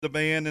The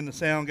band and the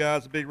sound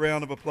guys a big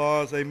round of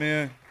applause.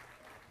 Amen.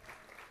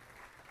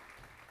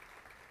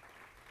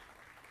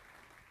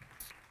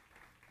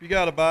 If you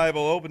got a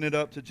Bible, open it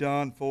up to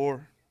John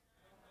 4.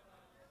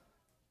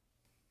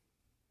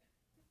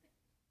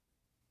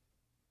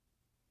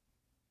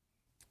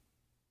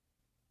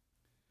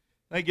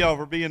 Thank y'all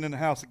for being in the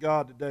house of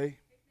God today.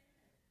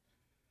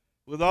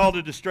 With all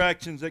the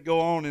distractions that go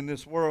on in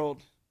this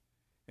world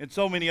and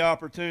so many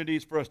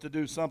opportunities for us to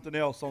do something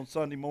else on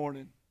Sunday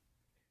morning,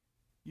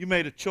 you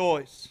made a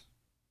choice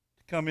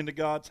to come into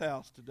God's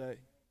house today.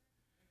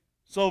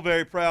 So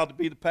very proud to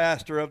be the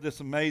pastor of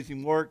this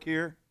amazing work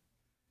here.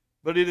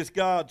 But it is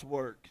God's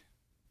work.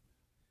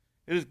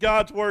 It is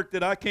God's work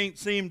that I can't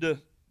seem to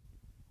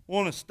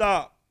want to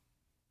stop.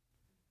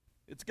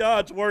 It's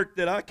God's work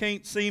that I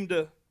can't seem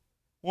to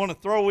want to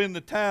throw in the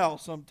towel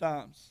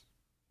sometimes.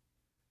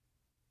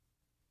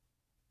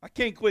 I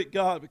can't quit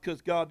God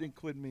because God didn't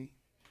quit me.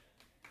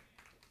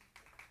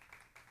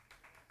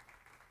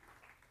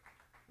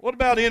 What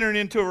about entering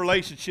into a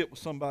relationship with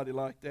somebody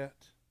like that?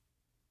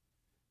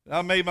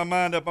 I made my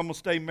mind up, I'm going to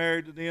stay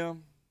married to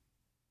them.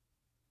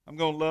 I'm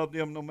going to love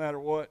them no matter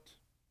what.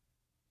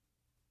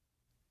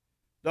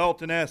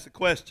 Dalton asked the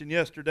question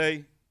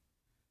yesterday,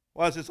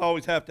 why does this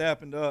always have to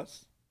happen to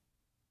us?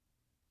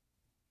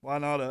 Why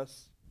not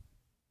us?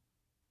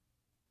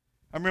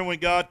 I remember when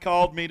God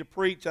called me to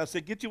preach, I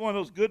said, get you one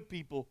of those good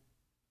people.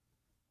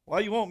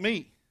 Why you want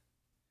me?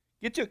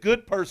 Get you a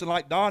good person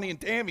like Donnie and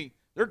Tammy.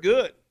 They're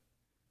good.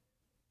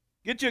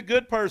 Get you a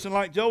good person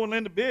like Joe and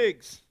Linda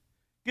Biggs.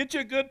 Get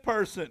you a good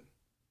person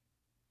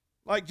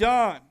like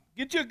John.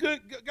 Get you a good,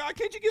 God,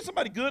 can't you get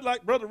somebody good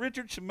like Brother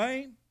Richard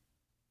Shemaine?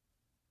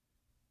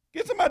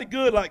 Get somebody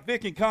good like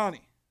Vic and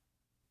Connie.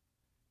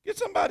 Get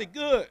somebody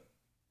good.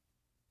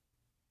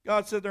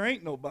 God said there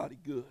ain't nobody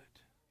good.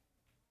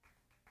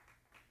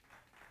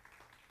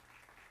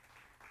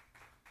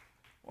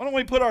 Why don't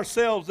we put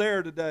ourselves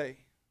there today?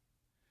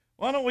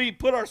 Why don't we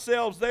put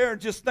ourselves there and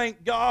just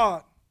thank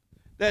God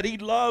that He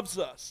loves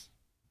us?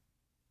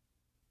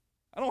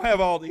 I don't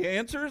have all the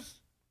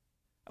answers.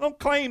 I don't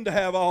claim to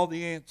have all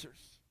the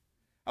answers.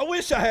 I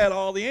wish I had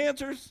all the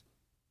answers.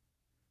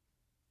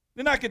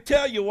 Then I could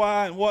tell you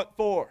why and what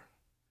for.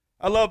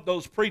 I love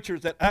those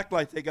preachers that act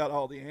like they got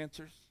all the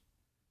answers,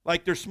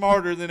 like they're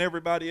smarter than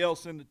everybody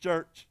else in the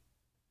church.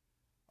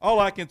 All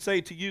I can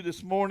say to you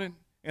this morning,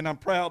 and I'm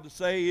proud to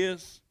say,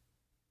 is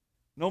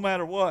no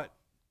matter what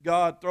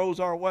God throws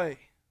our way,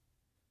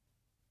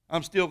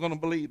 I'm still going to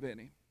believe in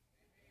Him.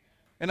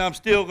 And I'm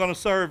still going to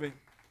serve Him.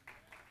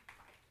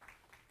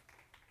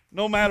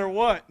 No matter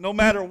what, no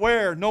matter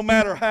where, no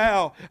matter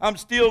how, I'm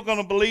still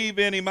going to believe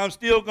in Him. I'm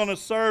still going to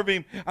serve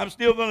Him. I'm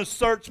still going to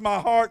search my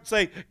heart and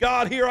say,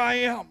 God, here I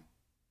am.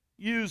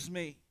 Use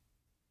me.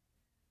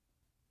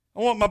 I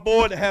want my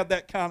boy to have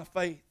that kind of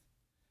faith.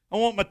 I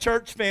want my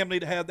church family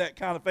to have that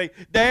kind of faith.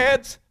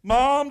 Dads,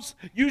 moms,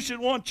 you should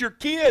want your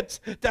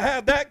kids to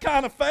have that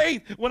kind of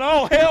faith. When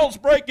all hell's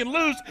breaking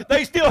loose,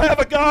 they still have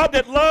a God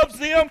that loves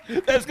them,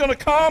 that's going to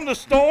calm the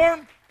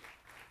storm.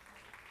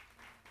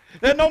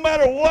 That no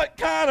matter what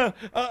kind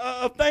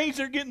of things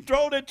are getting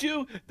thrown at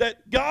you,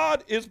 that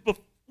God is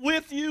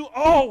with you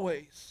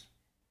always.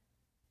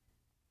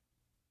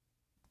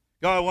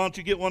 God, why don't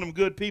you get one of them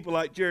good people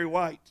like Jerry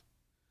White?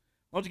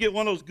 Why don't you get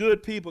one of those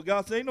good people?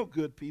 God said, ain't no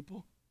good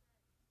people.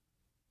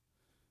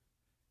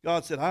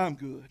 God said, I'm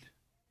good.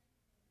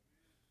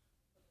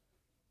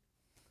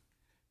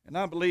 And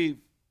I believe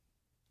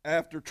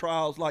after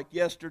trials like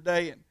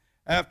yesterday and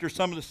after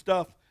some of the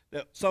stuff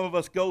that some of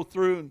us go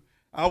through, and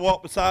I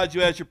walk beside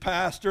you as your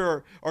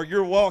pastor, or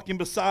you're walking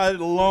beside it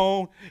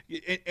alone.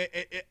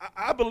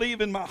 I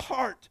believe in my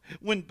heart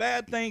when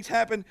bad things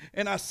happen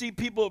and I see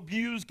people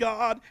abuse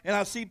God and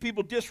I see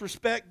people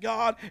disrespect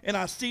God and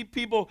I see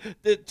people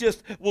that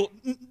just, well,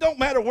 don't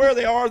matter where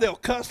they are, they'll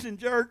cuss in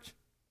church.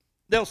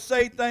 They'll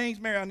say things.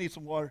 Mary, I need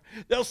some water.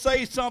 They'll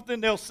say something.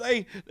 They'll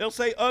say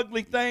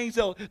ugly things.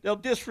 They'll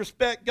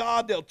disrespect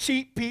God. They'll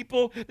cheat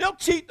people. They'll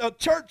cheat a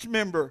church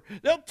member.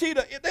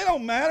 They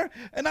don't matter.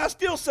 And I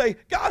still say,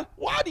 God,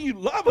 why do you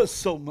love us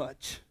so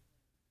much?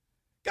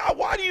 God,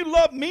 why do you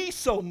love me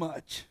so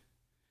much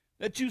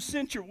that you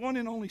sent your one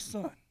and only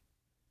Son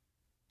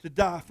to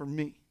die for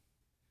me?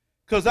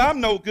 Because I'm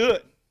no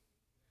good.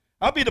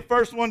 I'll be the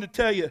first one to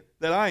tell you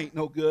that I ain't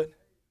no good.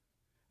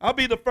 I'll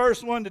be the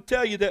first one to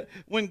tell you that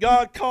when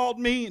God called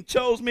me and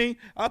chose me,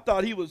 I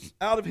thought He was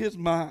out of His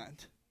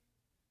mind.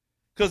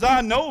 Because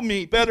I know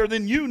me better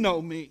than you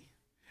know me.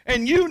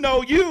 And you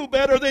know you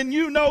better than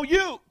you know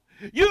you.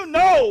 You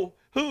know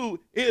who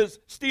is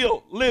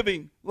still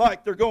living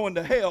like they're going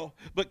to hell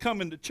but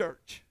coming to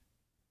church.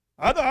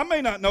 I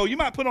may not know. You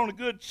might put on a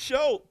good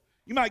show.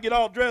 You might get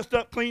all dressed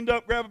up, cleaned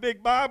up, grab a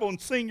big Bible, and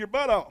sing your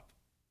butt off.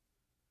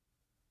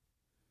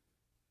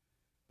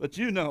 But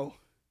you know,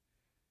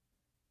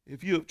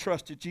 if you have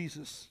trusted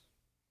Jesus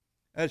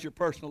as your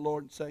personal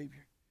Lord and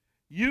Savior,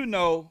 you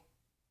know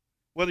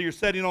whether you're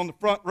sitting on the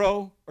front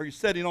row or you're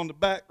sitting on the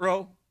back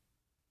row,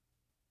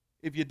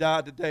 if you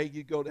died today,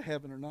 you go to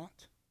heaven or not.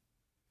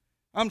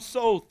 I'm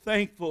so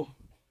thankful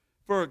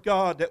for a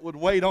God that would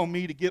wait on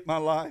me to get my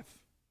life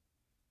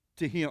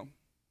to Him.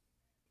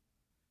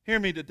 Hear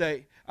me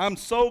today. I'm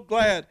so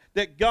glad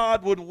that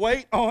God would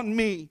wait on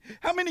me.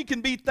 How many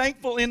can be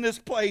thankful in this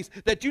place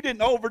that you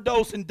didn't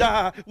overdose and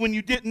die when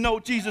you didn't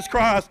know Jesus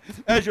Christ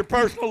as your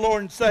personal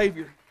Lord and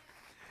Savior?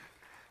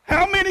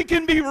 How many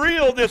can be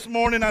real this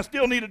morning? I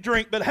still need a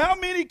drink, but how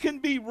many can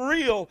be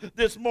real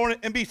this morning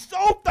and be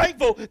so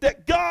thankful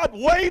that God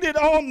waited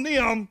on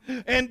them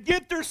and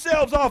get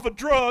themselves off of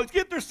drugs,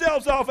 get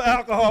themselves off of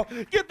alcohol,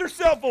 get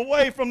themselves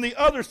away from the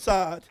other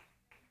side?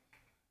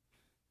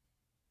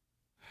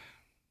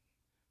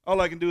 All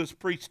I can do is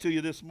preach to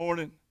you this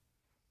morning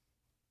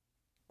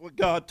what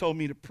God told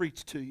me to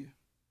preach to you.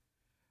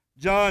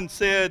 John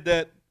said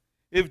that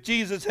if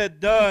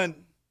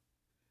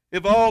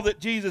all that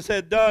Jesus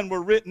had done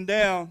were written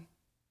down,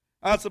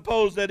 I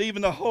suppose that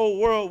even the whole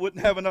world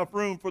wouldn't have enough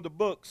room for the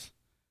books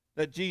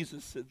that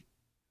Jesus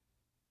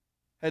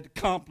had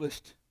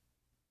accomplished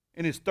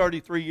in his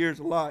 33 years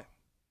of life.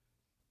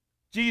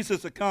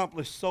 Jesus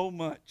accomplished so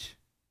much,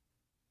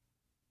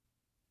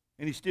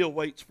 and he still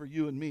waits for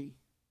you and me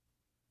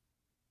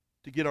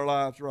to get our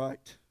lives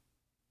right.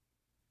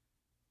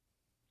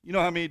 You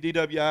know how many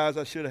DWIs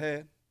I should have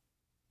had?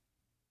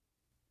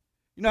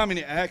 You know how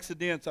many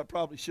accidents I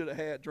probably should have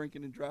had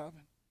drinking and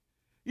driving?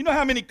 You know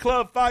how many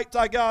club fights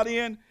I got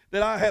in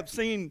that I have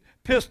seen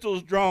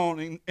pistols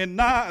drawn and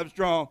knives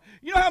drawn?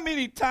 You know how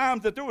many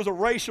times that there was a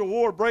racial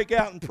war break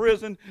out in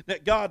prison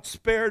that God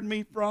spared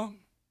me from?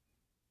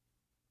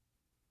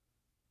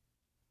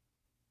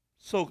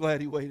 So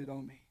glad he waited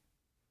on me.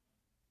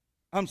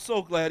 I'm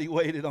so glad he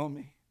waited on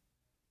me.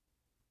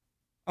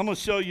 I'm going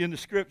to show you in the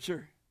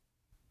scripture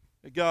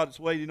that God is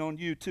waiting on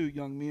you too,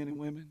 young men and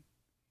women.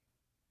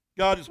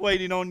 God is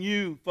waiting on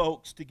you,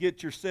 folks, to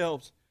get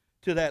yourselves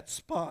to that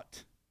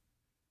spot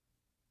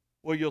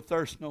where you'll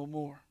thirst no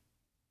more.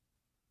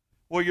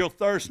 Where you'll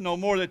thirst no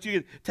more, that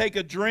you can take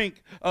a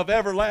drink of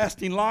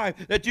everlasting life,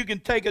 that you can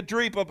take a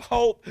drink of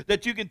hope,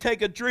 that you can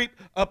take a drink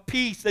of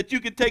peace, that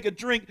you can take a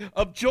drink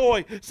of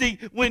joy. See,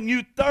 when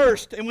you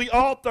thirst, and we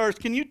all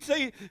thirst, can you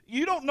say,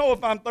 you don't know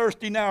if I'm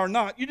thirsty now or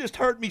not. You just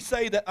heard me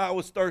say that I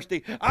was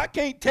thirsty. I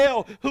can't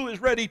tell who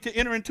is ready to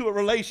enter into a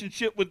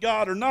relationship with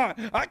God or not.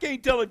 I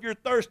can't tell if you're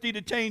thirsty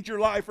to change your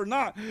life or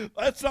not.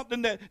 That's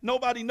something that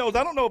nobody knows.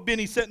 I don't know if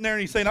Benny's sitting there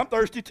and he's saying, I'm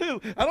thirsty too.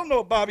 I don't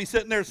know if Bobby's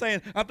sitting there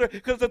saying, I'm thirsty.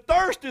 Because the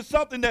thirst is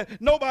something that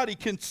nobody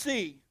can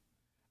see.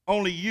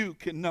 Only you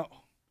can know.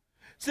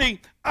 See,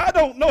 I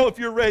don't know if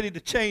you're ready to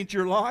change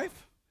your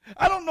life.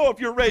 I don't know if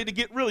you're ready to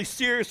get really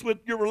serious with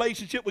your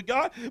relationship with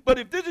God, but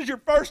if this is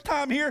your first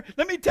time here,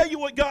 let me tell you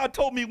what God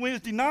told me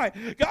Wednesday night.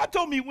 God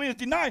told me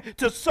Wednesday night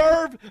to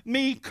serve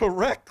me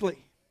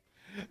correctly.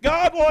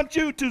 God wants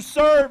you to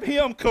serve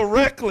Him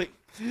correctly.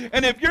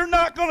 And if you're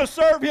not going to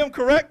serve Him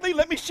correctly,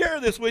 let me share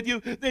this with you,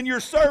 then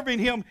you're serving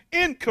Him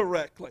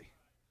incorrectly.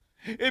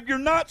 If you're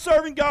not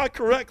serving God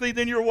correctly,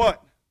 then you're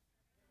what?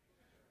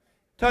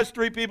 Touch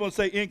 3 people and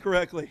say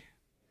incorrectly.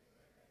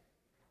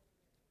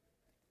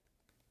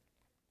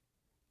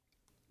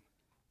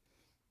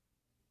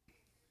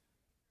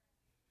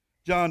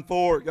 John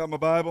 4, got my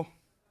Bible?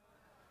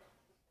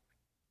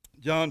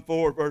 John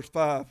 4, verse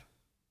 5.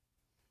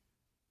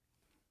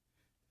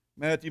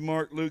 Matthew,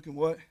 Mark, Luke, and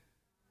what?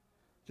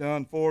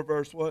 John 4,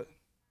 verse what?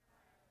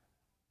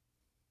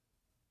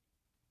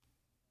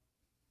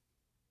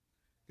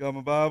 Got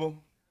my Bible?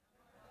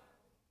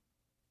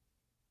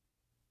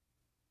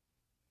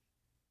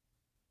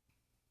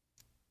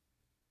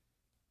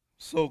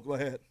 So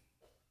glad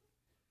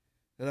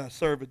that I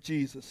serve a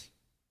Jesus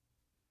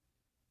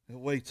that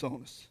waits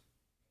on us.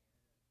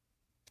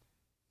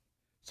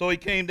 So he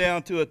came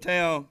down to a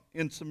town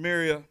in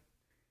Samaria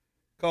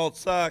called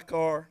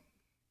Sychar.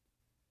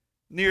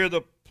 Near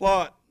the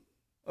plot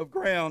of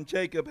ground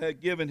Jacob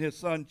had given his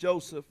son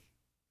Joseph.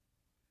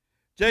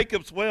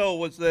 Jacob's well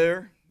was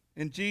there,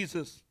 and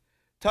Jesus,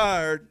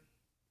 tired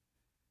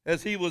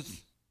as he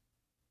was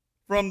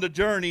from the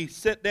journey,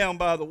 sat down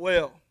by the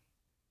well.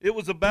 It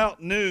was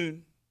about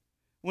noon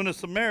when a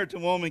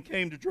Samaritan woman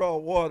came to draw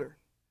water.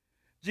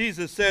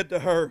 Jesus said to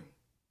her,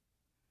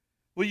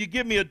 "Will you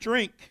give me a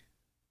drink?"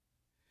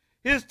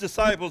 His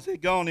disciples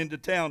had gone into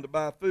town to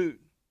buy food.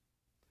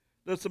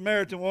 The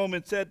Samaritan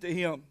woman said to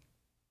him,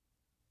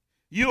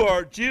 "You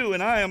are a Jew,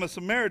 and I am a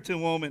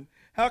Samaritan woman.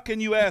 How can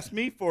you ask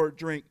me for a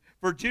drink?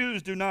 For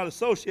Jews do not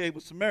associate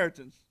with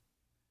Samaritans."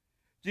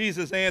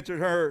 Jesus answered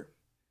her,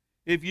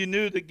 "If you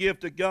knew the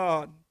gift of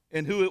God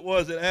and who it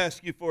was that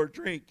asked you for a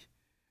drink,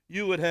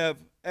 you would have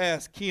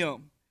asked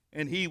him,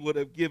 and he would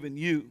have given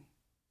you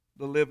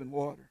the living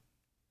water."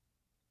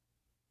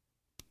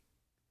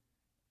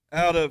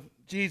 Out of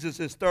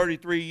Jesus'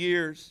 33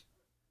 years,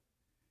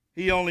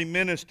 he only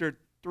ministered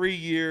 3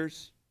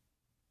 years.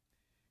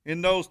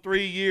 In those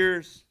 3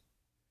 years,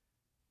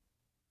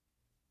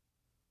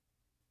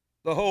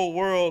 the whole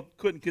world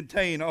couldn't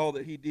contain all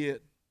that he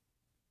did.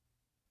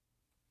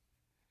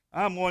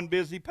 I'm one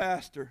busy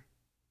pastor.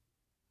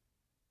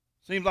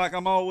 Seems like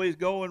I'm always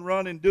going,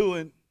 running,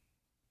 doing.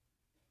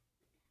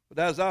 But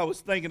as I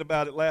was thinking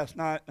about it last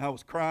night, I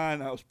was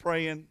crying, I was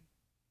praying,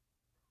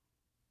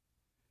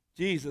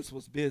 Jesus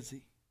was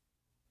busy.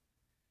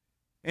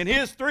 In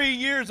his 3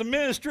 years of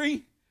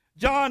ministry,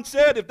 John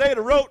said if they'd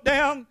have wrote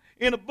down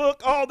in a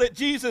book all that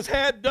Jesus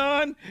had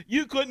done,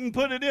 you couldn't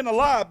put it in a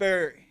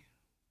library.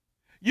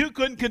 You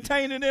couldn't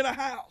contain it in a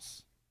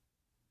house.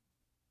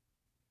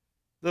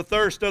 The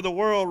thirst of the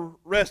world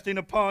resting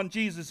upon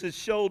Jesus'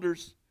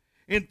 shoulders.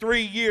 In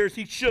 3 years,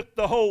 he shook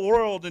the whole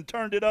world and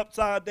turned it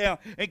upside down.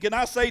 And can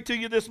I say to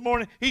you this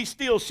morning, he's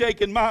still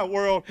shaking my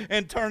world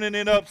and turning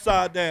it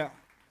upside down.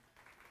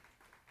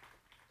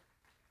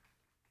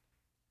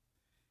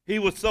 He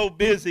was so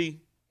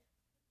busy.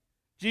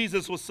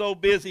 Jesus was so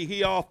busy,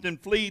 he often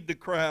fled the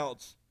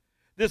crowds.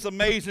 This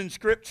amazing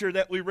scripture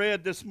that we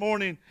read this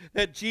morning,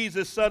 that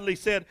Jesus suddenly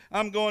said,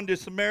 I'm going to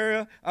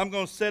Samaria, I'm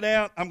going to sit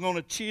down, I'm going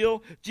to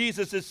chill.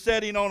 Jesus is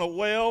sitting on a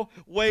well,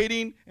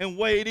 waiting and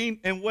waiting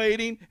and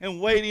waiting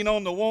and waiting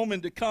on the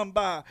woman to come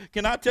by.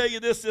 Can I tell you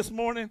this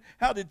morning?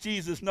 How did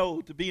Jesus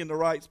know to be in the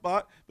right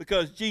spot?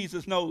 Because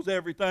Jesus knows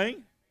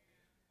everything.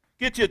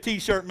 Get you a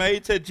t-shirt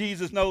made, said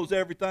Jesus knows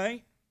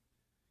everything.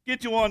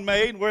 Get you one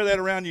made and wear that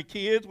around your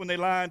kids when they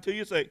lying to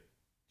you. Say,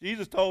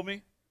 Jesus told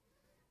me.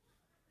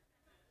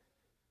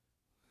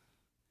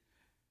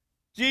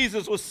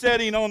 Jesus was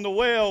sitting on the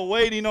well,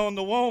 waiting on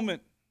the woman.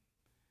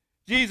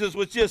 Jesus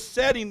was just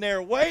sitting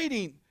there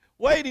waiting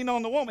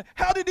on the woman.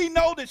 How did he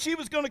know that she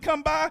was going to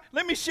come by?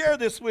 Let me share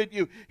this with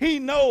you. He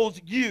knows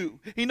you.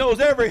 He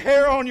knows every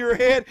hair on your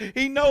head.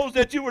 He knows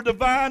that you were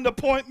divine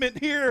appointment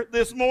here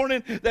this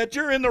morning, that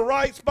you're in the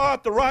right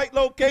spot, the right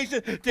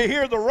location to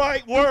hear the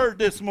right word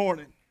this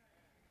morning.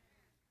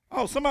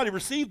 Oh, somebody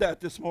received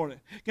that this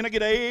morning. Can I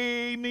get an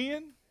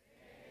amen?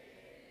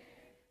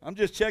 I'm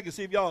just checking to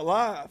see if y'all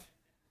alive.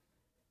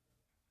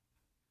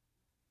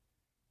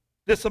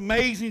 This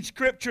amazing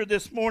scripture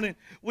this morning,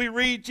 we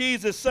read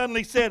Jesus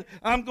suddenly said,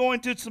 I'm going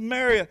to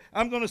Samaria.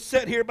 I'm going to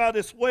sit here by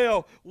this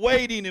well,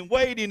 waiting and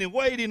waiting and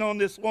waiting on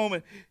this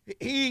woman.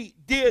 He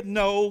did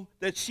know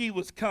that she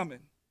was coming.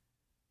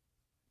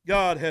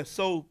 God has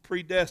so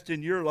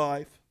predestined your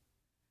life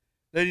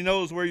that he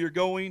knows where you're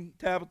going,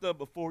 Tabitha,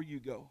 before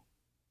you go.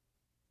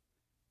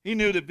 He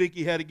knew that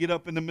Vicki had to get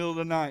up in the middle of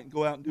the night and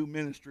go out and do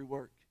ministry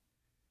work.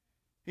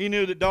 He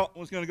knew that Dalton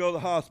was going to go to the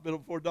hospital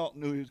before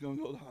Dalton knew he was going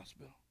to go to the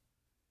hospital.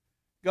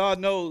 God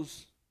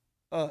knows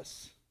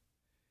us.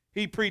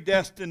 He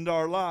predestined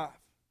our life.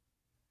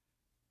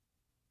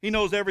 He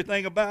knows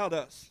everything about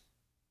us.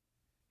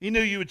 He knew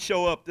you would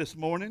show up this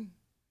morning,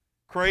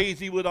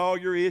 crazy with all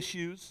your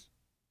issues.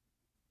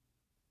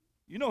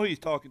 You know who he's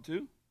talking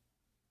to.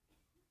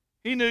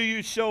 He knew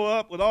you'd show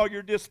up with all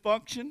your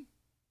dysfunction.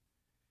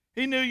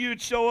 He knew you'd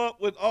show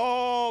up with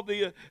all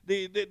the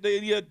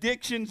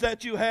addictions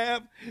that you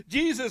have.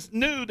 Jesus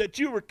knew that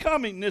you were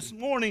coming this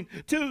morning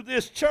to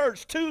this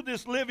church, to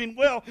this living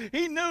well.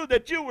 He knew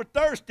that you were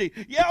thirsty.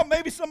 Yeah,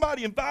 maybe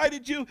somebody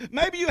invited you.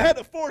 Maybe you had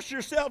to force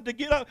yourself to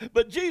get up.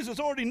 But Jesus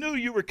already knew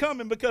you were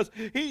coming because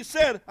he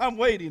said, I'm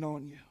waiting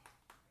on you.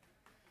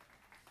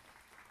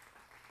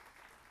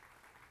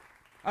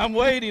 I'm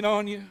waiting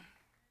on you.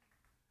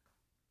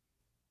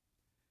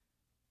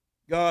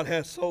 God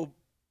has so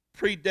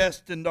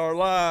predestined our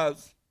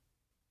lives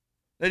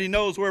that he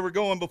knows where we're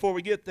going before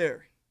we get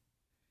there.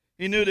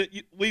 He knew that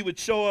we would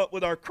show up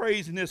with our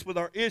craziness, with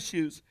our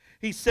issues.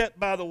 He sat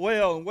by the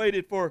well and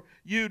waited for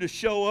you to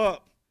show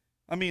up.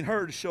 I mean,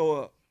 her to show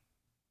up.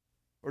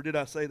 Or did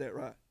I say that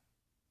right?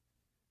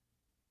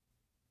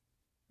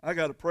 I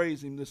got to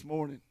praise him this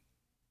morning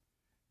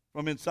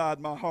from inside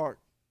my heart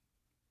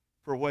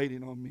for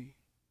waiting on me.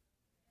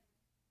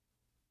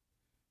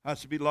 I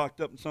should be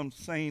locked up in some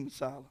insane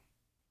asylum.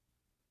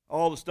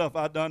 All the stuff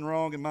I've done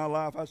wrong in my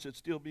life, I should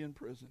still be in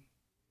prison.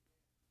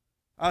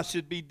 I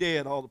should be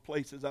dead, all the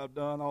places I've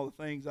done, all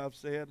the things I've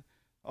said,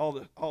 all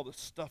the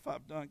stuff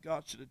I've done.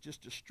 God should have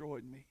just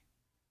destroyed me.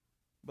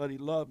 But he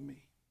loved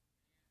me,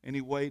 and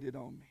he waited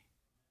on me.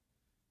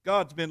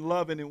 God's been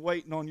loving and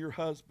waiting on your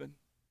husband.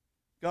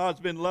 God's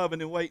been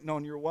loving and waiting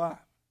on your wife.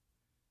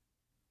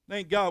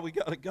 Thank God we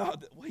got a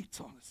God that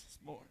waits on us this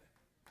morning.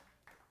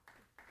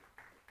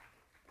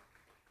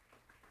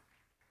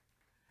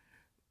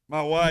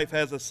 My wife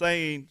has a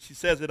saying, she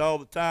says it all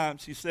the time.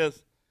 She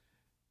says,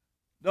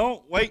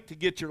 don't wait to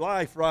get your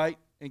life right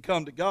and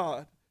come to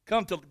God.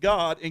 Come to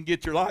God and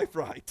get your life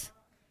right.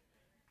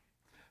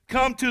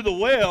 Come to the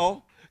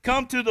well.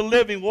 Come to the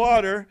living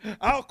water.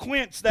 I'll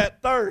quench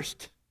that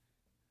thirst.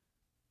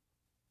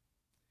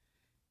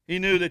 He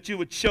knew that you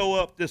would show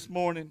up this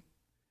morning,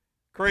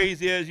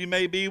 crazy as you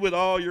may be with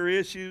all your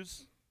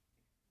issues.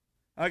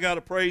 I got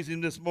to praise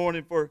him this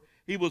morning for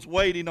he was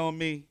waiting on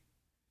me.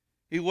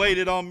 He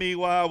waited on me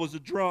while I was a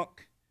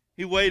drunk.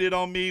 He waited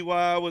on me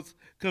while I was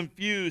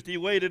confused. He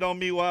waited on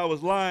me while I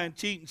was lying,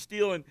 cheating,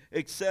 stealing,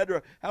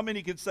 etc. How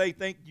many can say,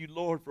 thank you,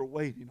 Lord, for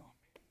waiting on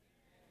me?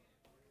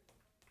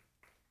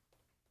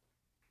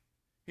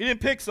 He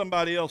didn't pick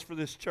somebody else for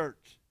this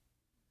church.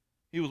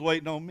 He was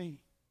waiting on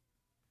me.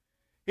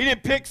 He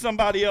didn't pick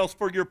somebody else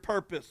for your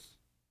purpose.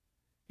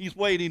 He's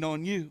waiting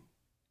on you.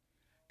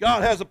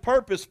 God has a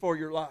purpose for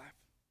your life.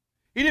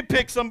 He didn't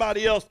pick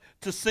somebody else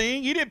to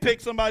sing. He didn't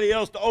pick somebody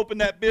else to open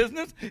that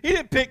business. He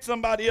didn't pick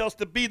somebody else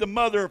to be the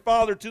mother or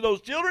father to those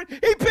children.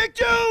 He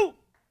picked you.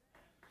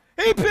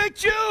 He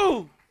picked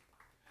you.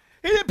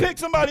 He didn't pick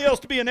somebody else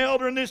to be an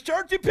elder in this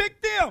church. He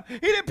picked them. He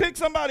didn't pick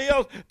somebody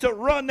else to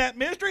run that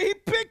ministry. He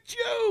picked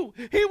you.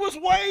 He was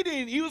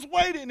waiting. He was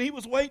waiting. He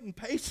was waiting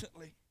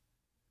patiently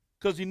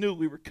because he knew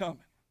we were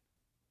coming.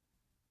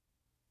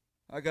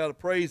 I got to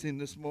praise him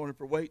this morning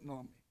for waiting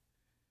on me.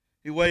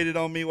 He waited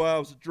on me while I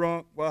was a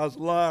drunk, while I was a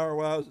liar,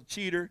 while I was a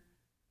cheater.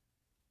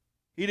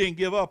 He didn't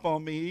give up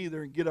on me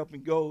either and get up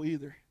and go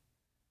either.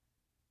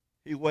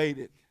 He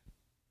waited.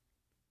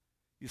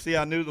 You see,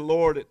 I knew the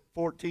Lord at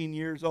 14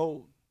 years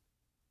old.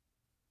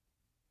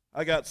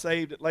 I got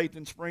saved at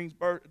Lathan Springs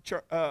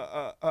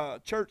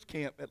church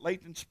camp at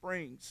Lathan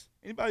Springs.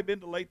 Anybody been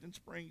to Lathan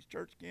Springs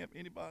church camp?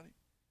 Anybody?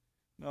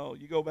 No,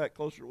 you go back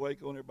closer to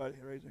Waco and everybody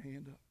raise their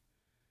hand up.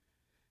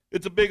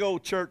 It's a big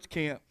old church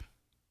camp.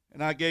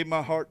 And I gave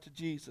my heart to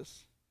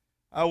Jesus.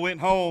 I went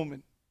home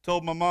and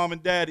told my mom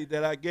and daddy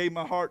that I gave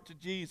my heart to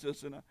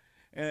Jesus, and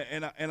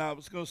I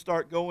was going to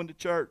start going to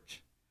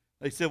church.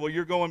 They said, well,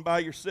 you're going by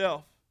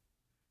yourself.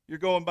 You're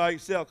going by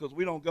yourself because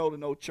we don't go to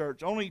no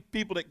church. Only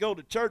people that go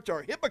to church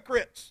are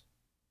hypocrites.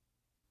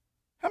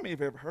 How many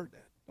have ever heard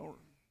that?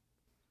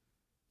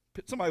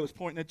 Somebody was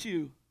pointing at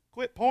you.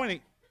 Quit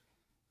pointing.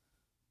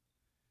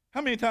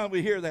 How many times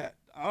we hear that?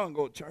 I don't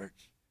go to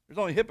church. There's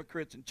only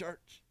hypocrites in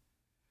church.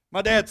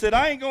 My dad said,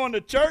 I ain't going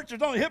to church.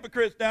 There's only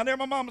hypocrites down there.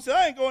 My mama said,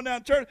 I ain't going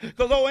down to church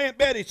because Aunt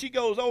Betty, she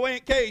goes.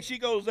 Aunt Kay, she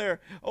goes there.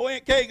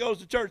 Aunt Kay goes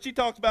to church. She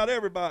talks about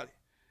everybody.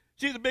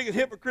 She's the biggest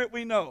hypocrite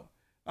we know.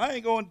 I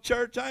ain't going to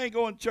church. I ain't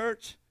going to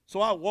church.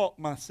 So I walked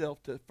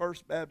myself to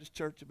First Baptist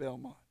Church of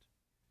Belmont.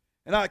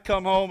 And I'd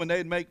come home and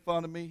they'd make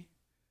fun of me.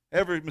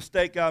 Every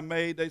mistake I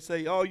made, they'd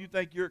say, oh, you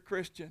think you're a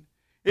Christian.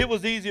 It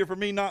was easier for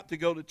me not to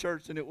go to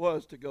church than it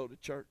was to go to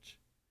church.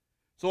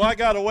 So I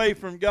got away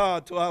from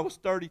God till I was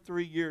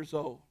 33 years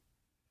old.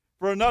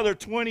 For another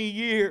 20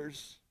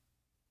 years,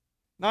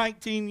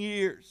 19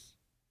 years,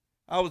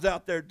 I was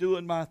out there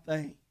doing my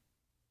thing,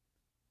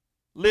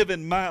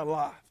 living my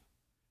life,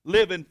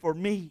 living for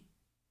me.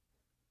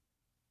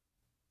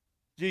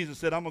 Jesus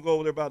said, I'm going to go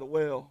over there by the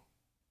well.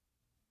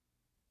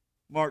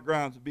 Mark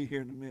Grimes will be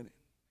here in a minute.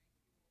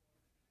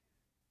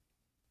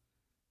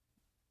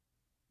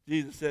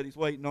 Jesus said he's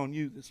waiting on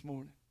you this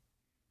morning.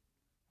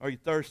 Are you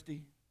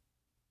thirsty?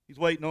 He's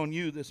waiting on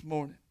you this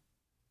morning.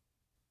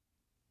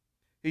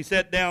 He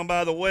sat down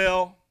by the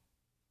well.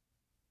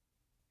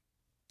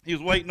 He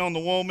was waiting on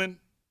the woman.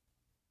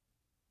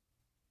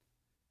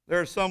 There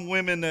are some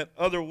women that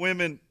other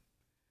women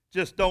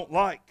just don't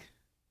like.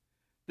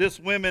 This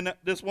woman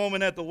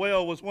at the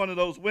well was one of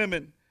those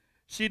women.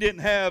 She didn't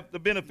have the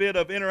benefit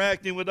of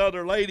interacting with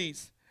other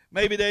ladies.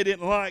 Maybe they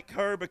didn't like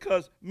her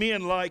because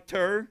men liked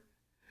her.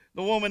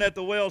 The woman at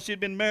the well,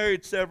 she'd been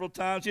married several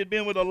times. She had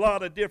been with a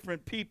lot of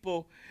different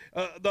people.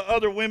 The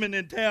other women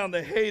in town,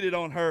 they hated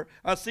on her.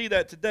 I see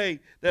that today,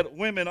 that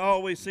women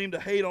always seem to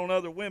hate on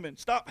other women.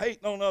 Stop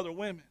hating on other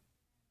women.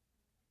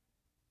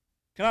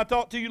 Can I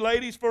talk to you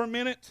ladies for a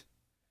minute?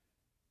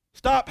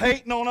 Stop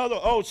hating on other.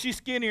 Oh, she's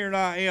skinnier than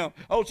I am.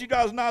 Oh, she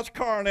drives a nice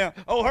car now.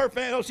 Oh, her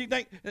family. Oh, she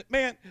think.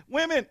 Man,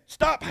 women,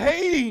 stop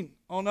hating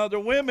on other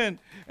women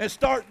and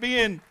start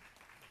being.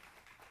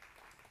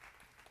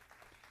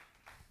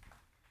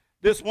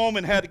 This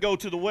woman had to go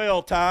to the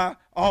well, Ty,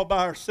 all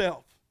by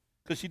herself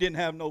because she didn't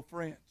have no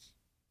friends.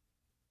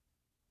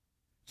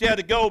 She had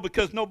to go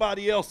because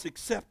nobody else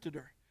accepted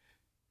her.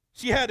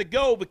 She had to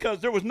go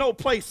because there was no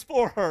place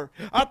for her.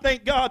 I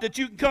thank God that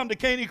you can come to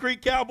Caney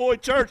Creek Cowboy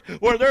Church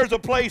where there's a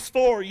place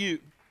for you.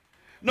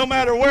 No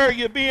matter where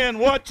you've been,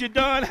 what you've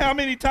done, how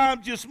many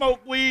times you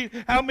smoked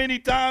weed, how many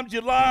times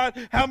you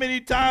lied, how many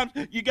times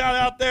you got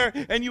out there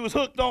and you was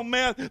hooked on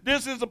meth,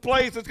 this is a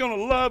place that's going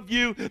to love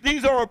you.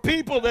 These are a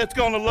people that's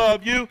going to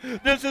love you.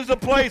 This is a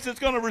place that's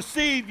going to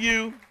receive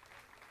you.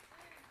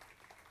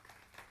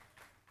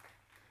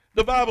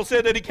 The Bible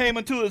said that he came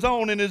unto his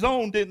own and his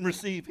own didn't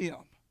receive him.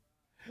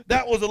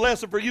 That was a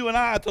lesson for you and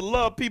I to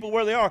love people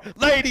where they are.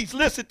 Ladies,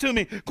 listen to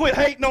me. Quit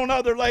hating on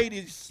other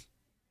ladies.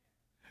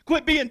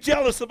 Quit being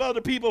jealous of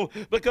other people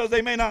because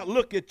they may not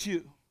look at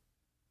you.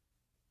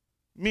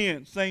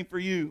 Men, same for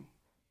you.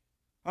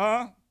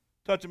 Huh?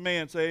 Touch a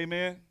man, say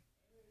amen.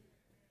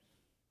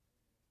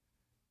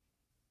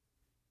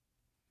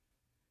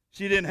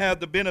 She didn't have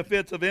the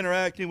benefits of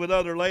interacting with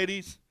other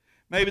ladies.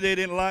 Maybe they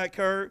didn't like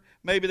her.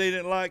 Maybe they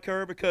didn't like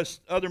her because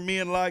other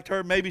men liked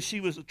her. Maybe she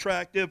was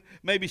attractive.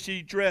 Maybe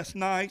she dressed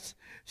nice.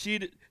 She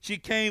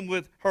came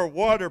with her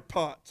water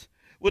pot,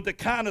 with the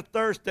kind of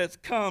thirst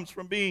that comes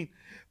from being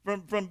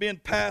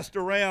passed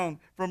around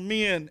from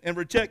men and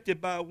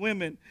rejected by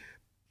women.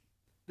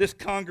 This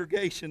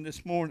congregation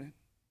this morning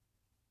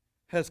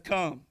has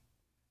come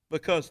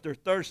because they're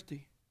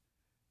thirsty,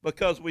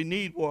 because we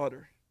need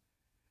water.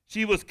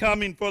 She was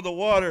coming for the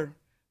water,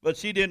 but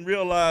she didn't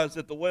realize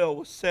that the well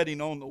was setting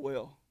on the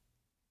well.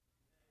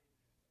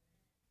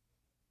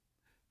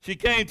 She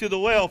came to the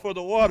well for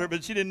the water,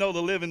 but she didn't know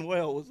the living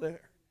well was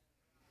there.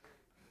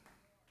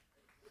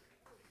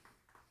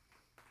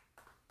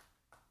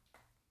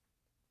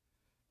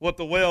 What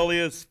the well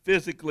is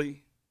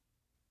physically,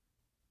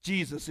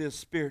 Jesus is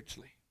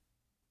spiritually.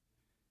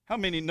 How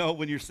many know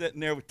when you're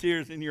sitting there with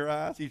tears in your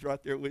eyes, he's right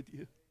there with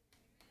you?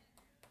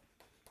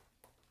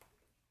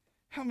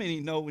 How many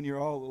know when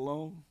you're all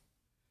alone,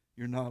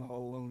 you're not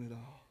all alone at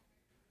all?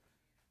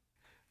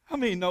 How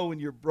many know when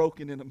you're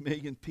broken in a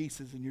million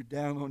pieces and you're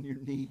down on your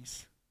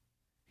knees,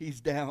 he's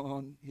down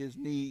on his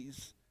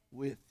knees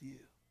with you?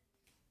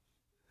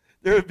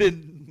 There have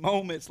been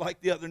moments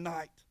like the other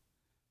night,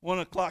 1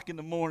 o'clock in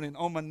the morning,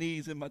 on my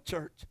knees in my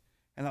church,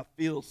 and I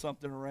feel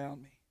something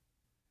around me.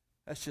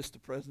 That's just the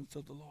presence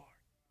of the Lord.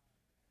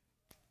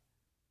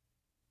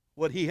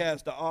 What he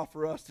has to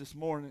offer us this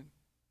morning,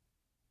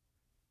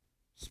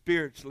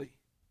 spiritually,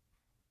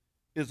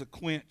 is a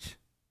quench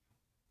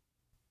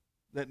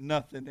that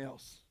nothing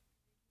else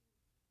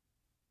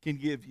can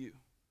give you.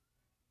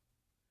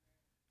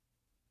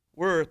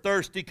 We're a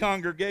thirsty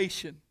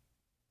congregation.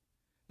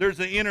 There's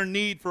an inner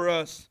need for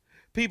us.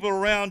 People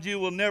around you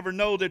will never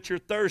know that you're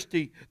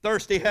thirsty.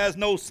 Thirsty has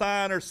no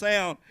sign or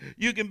sound.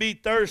 You can be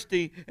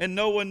thirsty and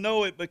no one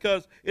know it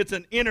because it's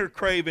an inner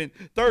craving.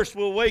 Thirst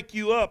will wake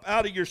you up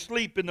out of your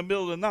sleep in the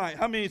middle of the night.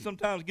 How many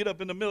sometimes get up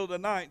in the middle of the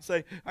night and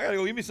say, I got to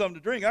go give me something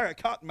to drink. I got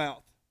cotton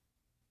mouth.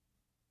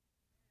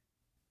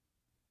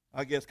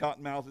 I guess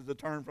cotton mouth is a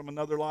term from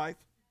another life.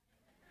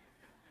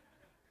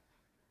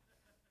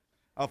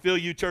 I'll fill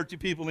you churchy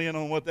people in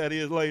on what that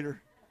is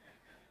later.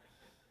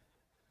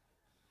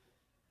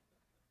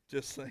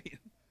 Just saying.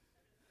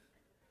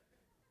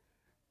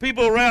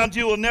 People around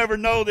you will never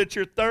know that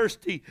you're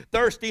thirsty.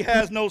 Thirsty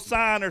has no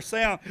sign or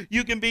sound.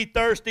 You can be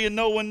thirsty and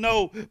no one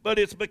know, but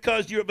it's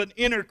because you have an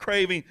inner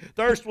craving.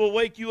 Thirst will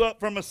wake you up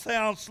from a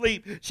sound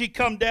sleep. She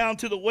come down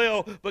to the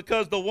well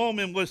because the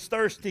woman was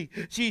thirsty.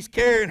 She's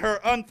carrying her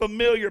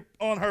unfamiliar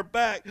on her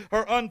back,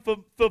 her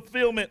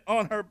unfulfillment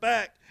on her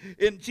back,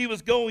 and she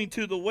was going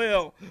to the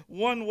well.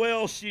 One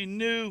well she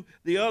knew,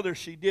 the other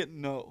she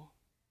didn't know.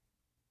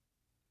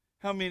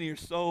 How many are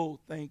so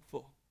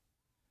thankful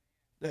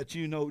that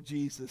you know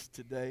Jesus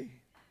today?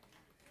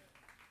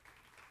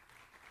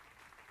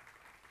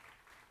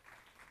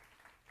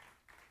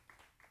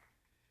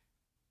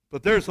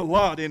 But there's a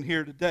lot in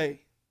here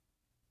today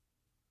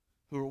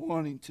who are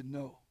wanting to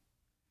know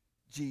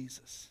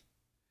Jesus.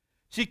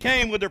 She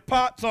came with her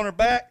pots on her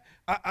back.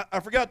 I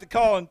forgot to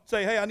call and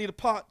say, hey, I need a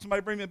pot.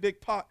 Somebody bring me a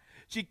big pot.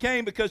 She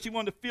came because she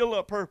wanted to fill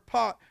up her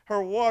pot,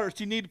 her water.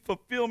 She needed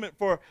fulfillment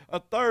for a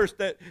thirst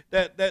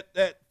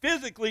that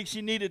physically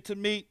she needed to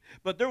meet,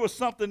 but there was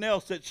something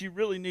else that she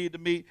really needed to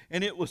meet,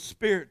 and it was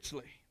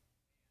spiritually.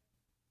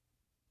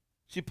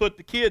 She put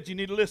the kids, you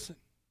need to listen.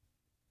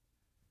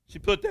 She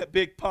put that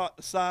big pot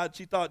aside.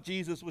 She thought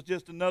Jesus was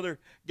just another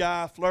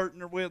guy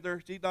flirting with her.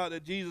 She thought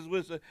that Jesus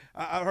was,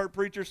 I heard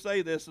preachers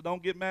say this, so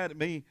don't get mad at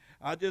me.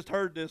 I just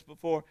heard this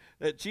before,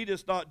 that she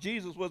just thought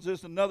Jesus was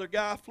just another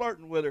guy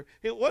flirting with her.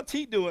 What's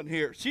he doing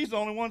here? She's the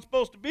only one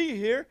supposed to be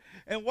here,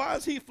 and why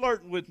is he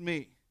flirting with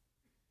me?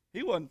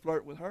 He wasn't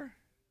flirting with her.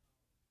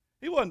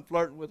 He wasn't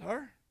flirting with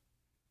her.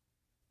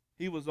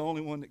 He was the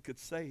only one that could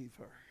save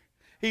her.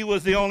 He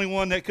was the only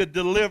one that could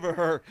deliver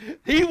her.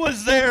 He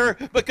was there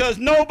because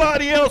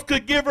nobody else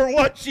could give her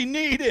what she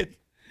needed.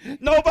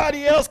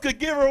 Nobody else could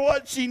give her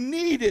what she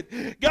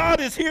needed. God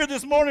is here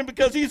this morning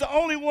because he's the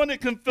only one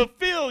that can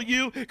fulfill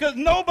you, because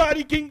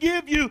nobody can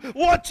give you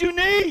what you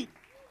need.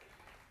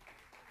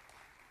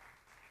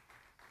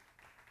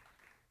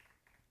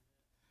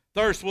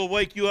 Thirst will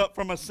wake you up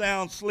from a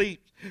sound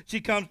sleep. She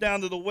comes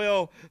down to the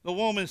well. The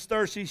woman's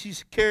thirsty.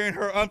 She's carrying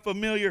her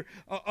unfulfillment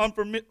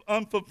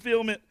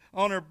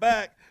on her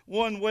back.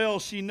 One well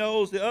she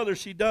knows, the other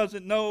she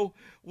doesn't know.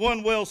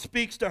 One well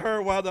speaks to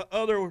her while the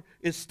other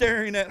is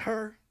staring at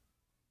her.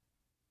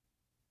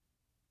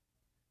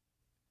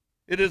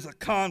 It is a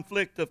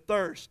conflict of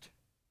thirst,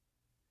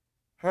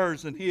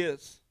 hers and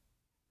his.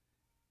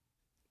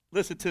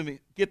 Listen to me.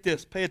 Get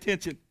this. Pay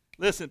attention.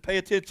 Listen, pay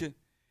attention.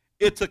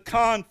 It's a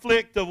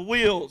conflict of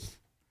wills,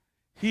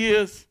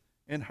 his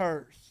and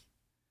hers.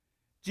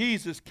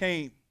 Jesus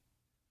came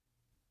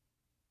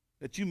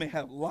that you may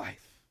have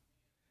life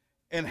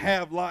and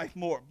have life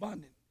more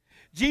abundant.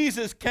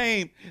 Jesus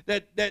came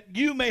that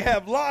you may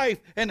have life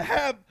and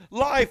have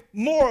life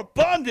more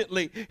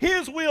abundantly.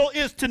 His will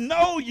is to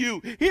know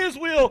you. His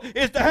will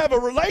is to have a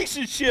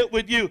relationship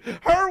with you.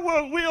 Her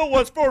will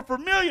was for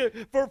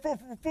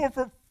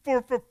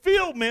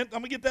fulfillment.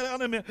 I'm going to get that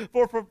out in a minute.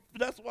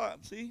 That's why,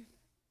 see?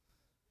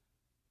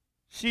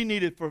 She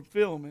needed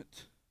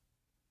fulfillment,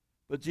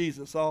 but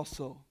Jesus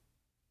also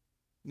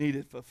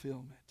needed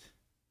fulfillment.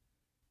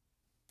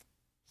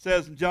 It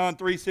says in John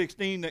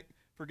 3:16 that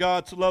for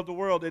God so loved the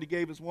world that he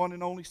gave his one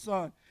and only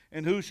Son,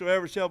 and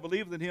whosoever shall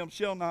believe in him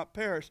shall not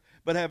perish,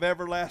 but have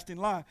everlasting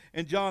life.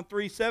 And John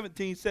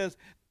 3:17 says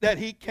that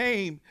he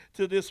came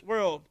to this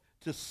world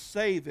to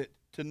save it,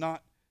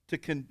 not to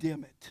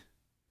condemn it.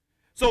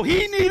 So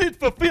he needed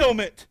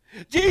fulfillment.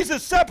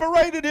 Jesus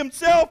separated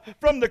himself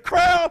from the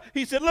crowd.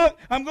 He said, look,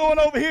 I'm going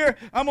over here.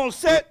 I'm going to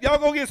set. Y'all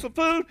go get some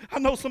food. I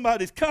know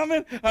somebody's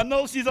coming. I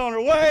know she's on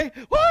her way.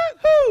 What?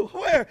 Who?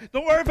 Where?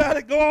 Don't worry about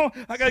it. Go on.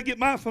 I got to get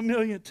my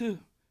familiar too.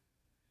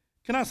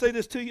 Can I say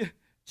this to you?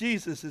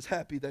 Jesus is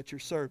happy that you're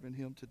serving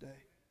him today.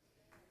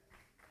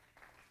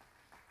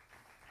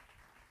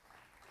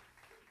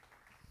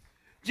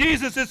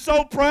 Jesus is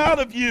so proud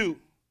of you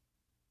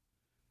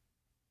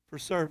for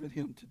serving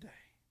him today.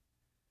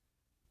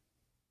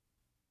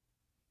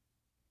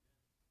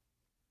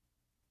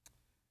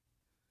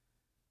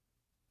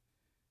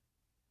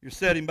 You're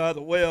sitting by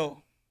the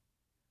well,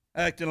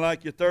 acting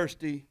like you're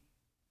thirsty.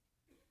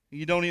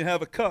 You don't even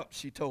have a cup,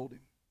 she told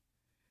him.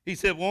 He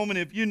said, woman,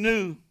 if you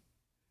knew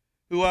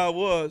who I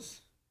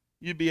was,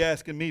 you'd be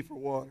asking me for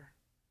water.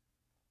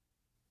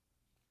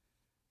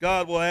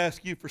 God will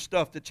ask you for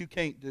stuff that you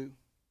can't do.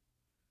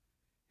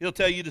 He'll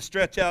tell you to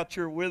stretch out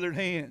your withered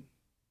hand.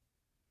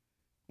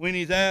 When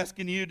he's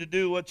asking you to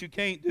do what you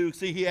can't do,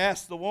 see, he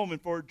asked the woman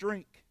for a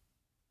drink,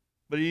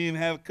 but he didn't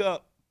even have a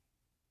cup.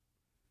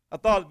 I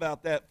thought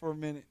about that for a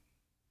minute.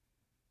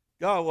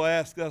 God will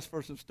ask us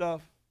for some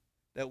stuff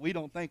that we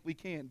don't think we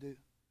can do.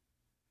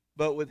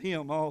 But with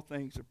him, all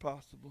things are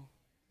possible.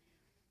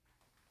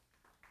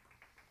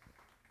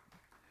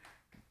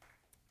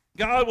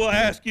 God will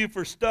ask you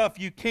for stuff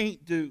you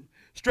can't do.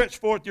 Stretch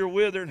forth your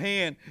withered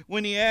hand.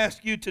 When he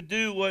asks you to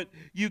do what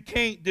you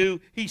can't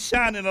do, he's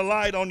shining a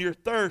light on your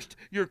thirst,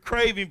 your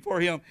craving for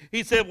him.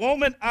 He said,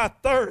 woman, I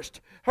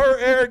thirst. Her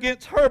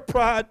arrogance, her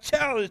pride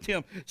challenged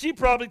him. She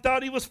probably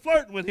thought he was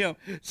flirting with him.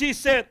 She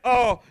said,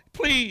 oh,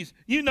 please,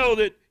 you know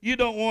that you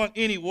don't want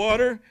any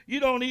water. You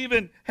don't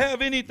even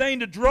have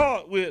anything to draw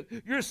it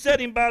with. You're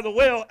sitting by the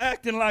well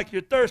acting like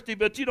you're thirsty,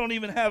 but you don't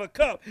even have a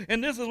cup.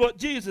 And this is what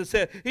Jesus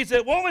said. He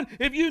said, woman,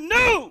 if you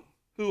knew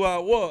who I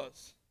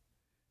was,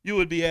 you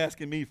would be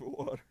asking me for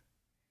water.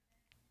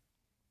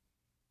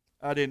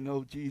 I didn't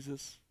know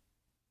Jesus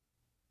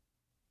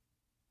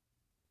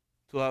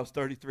till I was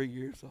 33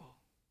 years old.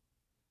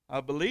 I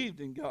believed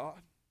in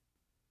God.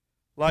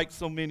 Like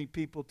so many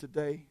people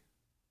today,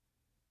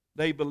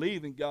 they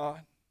believe in God.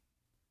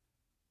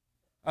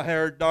 I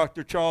heard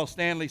Dr. Charles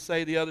Stanley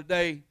say the other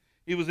day,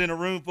 he was in a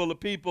room full of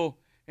people,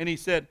 and he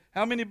said,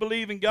 how many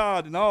believe in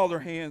God? And all their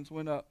hands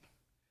went up.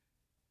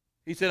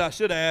 He said, I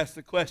should have asked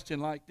a question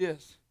like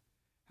this.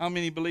 How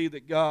many believe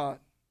that God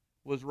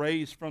was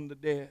raised from the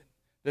dead,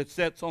 that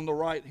sits on the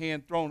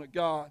right-hand throne of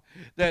God,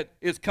 that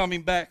is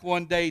coming back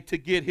one day to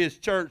get his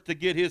church, to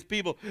get his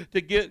people, to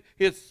get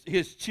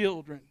his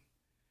children?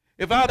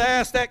 If I'd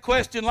asked that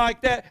question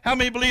like that, how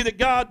many believe that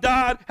God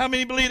died? How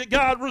many believe that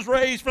God was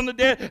raised from the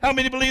dead? How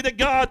many believe that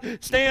God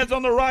stands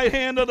on the right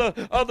hand of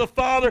the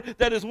Father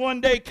that is one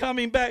day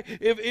coming back?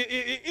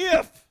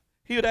 If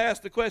he would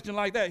ask the question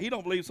like that, he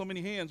don't believe so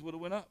many hands would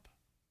have went up.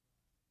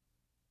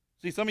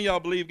 See, some of y'all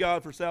believe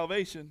God for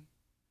salvation,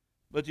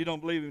 but you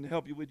don't believe him to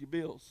help you with your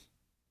bills.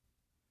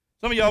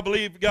 Some of y'all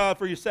believe God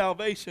for your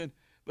salvation,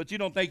 but you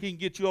don't think he can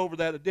get you over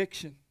that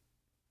addiction.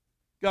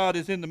 God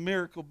is in the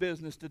miracle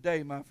business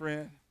today, my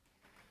friend.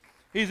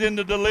 He's in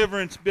the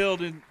deliverance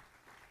building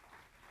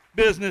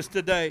business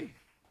today.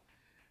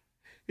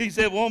 He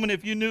said, woman,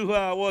 if you knew who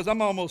I was,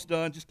 I'm almost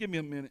done. Just give me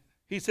a minute.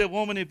 He said,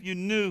 woman, if you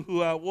knew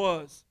who I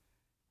was,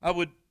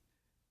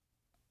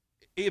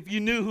 if you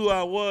knew who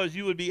I was,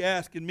 you would be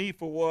asking me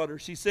for water.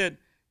 She said,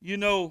 you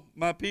know,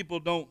 my people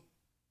don't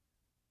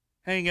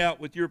hang out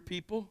with your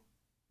people.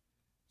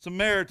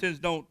 Samaritans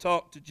don't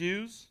talk to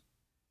Jews.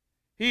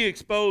 He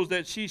exposed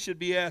that she should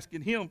be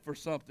asking him for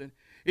something.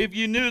 If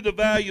you knew the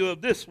value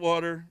of this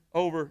water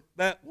over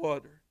that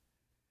water.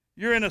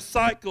 You're in a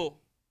cycle.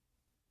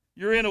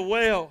 You're in a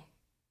well.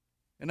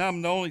 And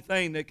I'm the only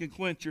thing that can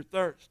quench your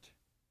thirst.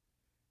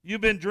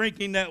 You've been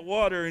drinking that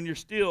water and you're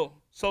still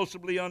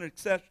sociably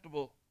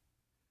unacceptable.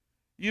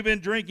 You've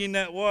been drinking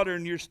that water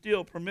and you're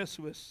still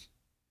promiscuous.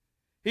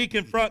 He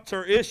confronts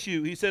her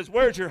issue. He says,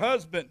 where's your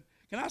husband?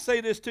 Can I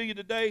say this to you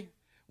today?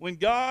 When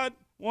God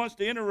wants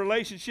to enter a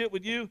relationship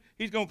with you,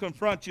 he's going to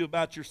confront you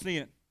about your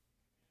sin.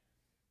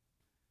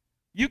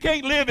 You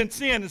can't live in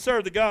sin and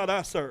serve the God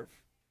I serve.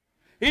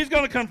 He's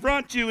going to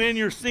confront you in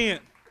your sin.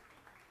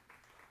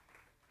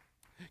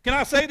 Can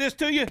I say this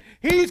to you?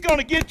 He's going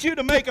to get you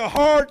to make a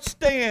hard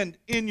stand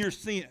in your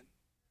sin.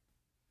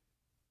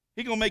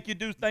 He's going to make you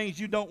do things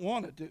you don't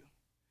want to do.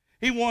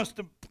 He wants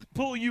to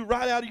pull you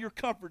right out of your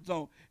comfort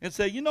zone and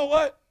say, you know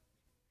what?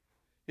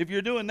 If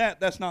you're doing that,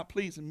 that's not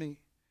pleasing me.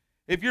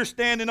 If you're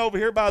standing over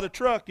here by the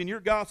truck and you're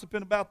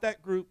gossiping about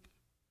that group,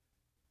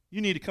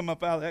 you need to come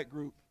up out of that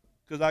group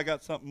because I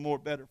got something more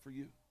better for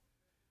you.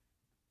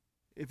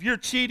 If you're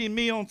cheating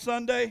me on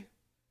Sunday,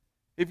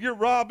 if you're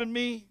robbing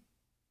me,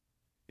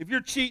 if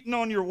you're cheating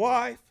on your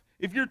wife,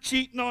 if you're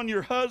cheating on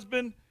your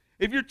husband,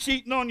 if you're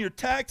cheating on your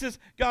taxes,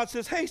 God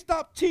says, hey,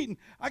 stop cheating.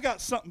 I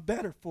got something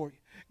better for you.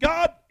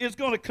 God is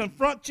going to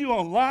confront you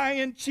on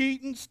lying,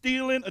 cheating,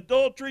 stealing,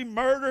 adultery,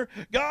 murder.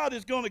 God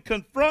is going to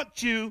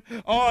confront you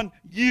on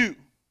you.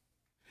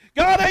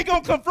 God ain't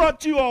going to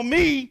confront you on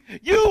me.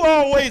 You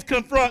always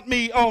confront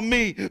me on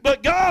me.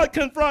 But God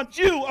confronts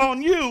you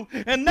on you,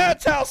 and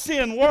that's how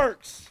sin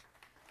works.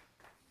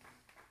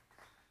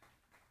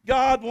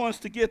 God wants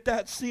to get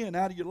that sin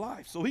out of your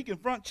life, so he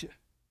confronts you.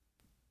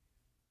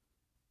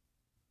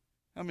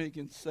 How many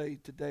can say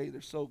today they're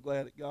so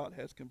glad that God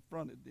has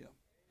confronted them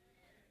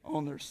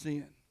on their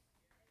sin?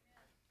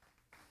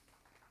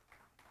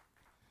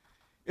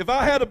 If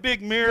I had a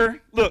big mirror,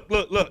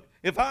 look.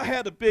 If I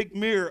had a big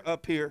mirror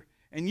up here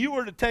and you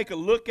were to take a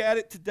look at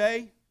it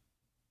today,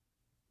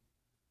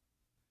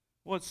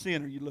 what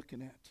sin are you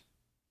looking at?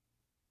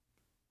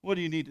 What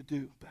do you need to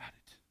do about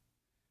it?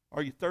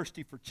 Are you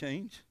thirsty for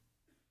change?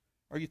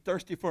 Are you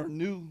thirsty for a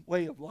new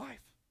way of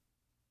life?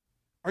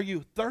 Are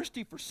you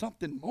thirsty for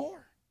something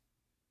more?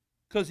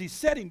 Because he's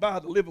setting by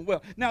the living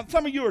well. Now,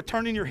 some of you are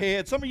turning your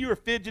head. Some of you are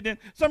fidgeting.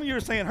 Some of you are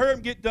saying, hurry up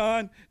and get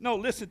done. No,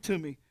 listen to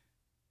me.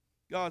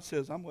 God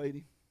says, I'm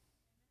waiting.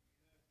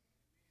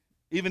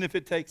 Even if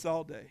it takes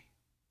all day.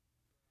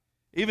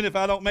 Even if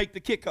I don't make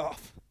the kickoff.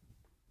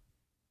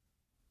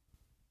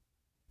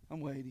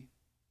 I'm waiting.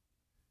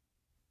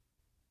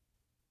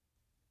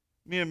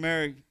 Me and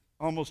Mary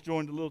almost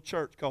joined a little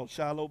church called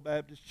Shiloh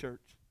Baptist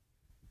Church.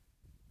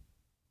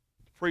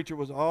 The preacher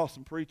was an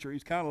awesome preacher.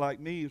 He's kind of like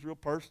me. He was real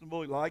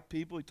personable. He liked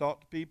people. He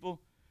talked to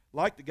people.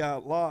 Liked the guy a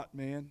lot,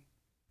 man.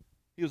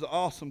 He was an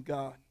awesome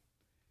guy.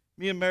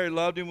 Me and Mary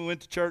loved him. We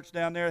went to church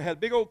down there. It had a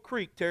big old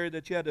creek, Terry,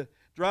 that you had to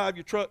drive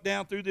your truck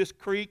down through this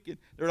creek, and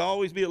there'd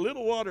always be a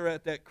little water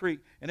at that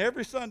creek. And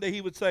every Sunday he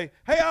would say,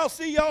 hey, I'll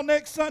see y'all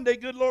next Sunday,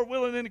 good Lord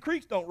willing, and the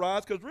creeks don't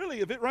rise, because really,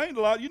 if it rained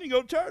a lot, you didn't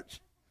go to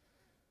church.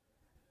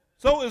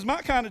 So it was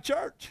my kind of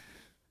church.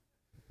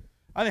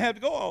 I didn't have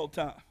to go all the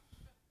time.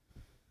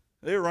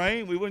 It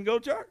rained, we wouldn't go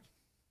to church.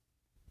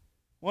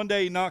 One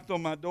day he knocked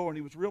on my door, and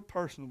he was real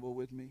personable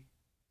with me.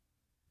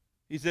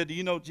 He said, do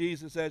you know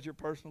Jesus as your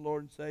personal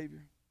Lord and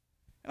Savior?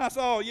 And I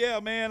said, oh, yeah,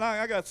 man,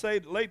 I got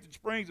saved at Latham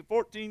Springs at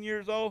 14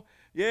 years old.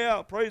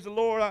 Yeah, praise the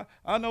Lord,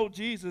 I know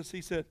Jesus.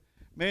 He said,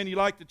 man, you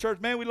like the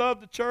church? Man, we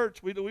love the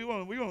church. We're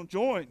going to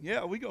join.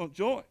 Yeah, we're going to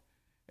join.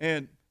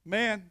 And,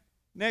 man,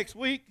 next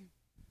week,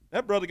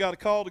 that brother got a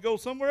call to go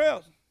somewhere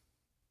else.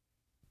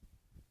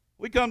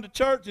 We come to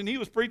church, and he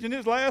was preaching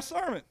his last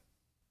sermon.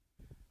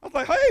 I was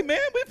like, hey, man,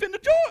 we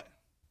finna join.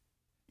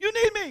 You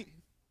need me.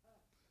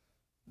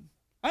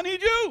 I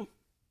need you.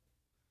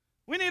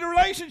 We need a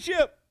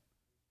relationship.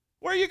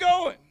 Where are you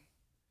going?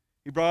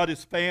 He brought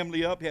his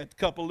family up. He had a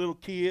couple little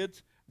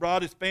kids.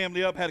 Brought his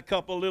family up, had a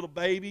couple little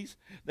babies.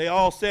 They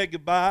all said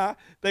goodbye.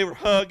 They were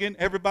hugging.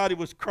 Everybody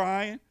was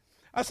crying.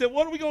 I said,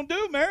 what are we going to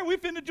do, Mary? We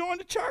finna join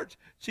the church.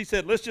 She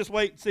said, let's just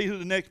wait and see who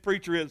the next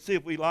preacher is and see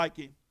if we like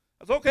him.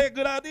 I said, okay,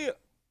 good idea.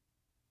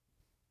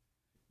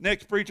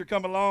 Next preacher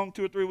come along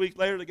 2 or 3 weeks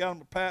later. They got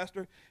him a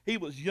pastor. He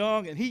was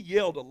young, and he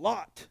yelled a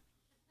lot.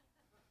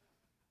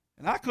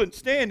 And I couldn't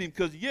stand him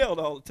because he yelled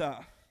all the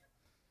time.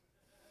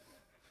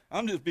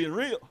 I'm just being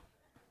real.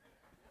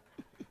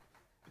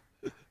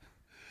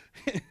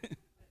 I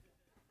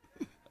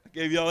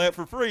gave y'all that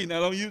for free. Now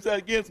don't use that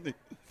against me.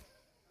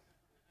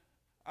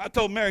 I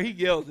told Mary he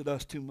yells at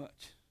us too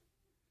much.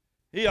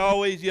 He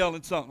always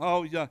yelling something.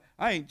 Always yelling.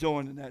 I ain't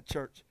joining that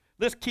church.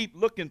 Let's keep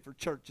looking for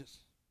churches.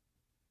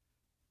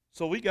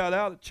 So we got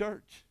out of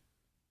church.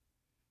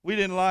 We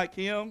didn't like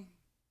him.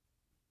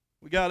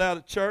 We got out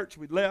of church.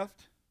 We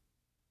left.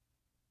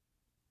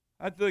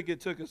 I think it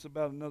took us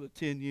about another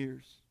 10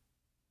 years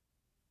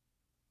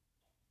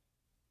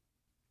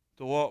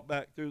to walk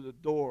back through the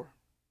door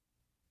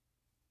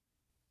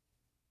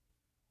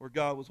where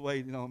God was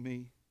waiting on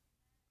me.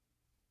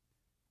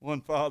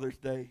 One Father's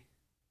Day,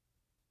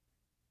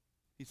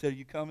 he said,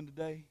 you coming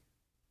today?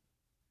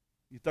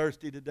 You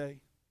thirsty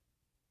today?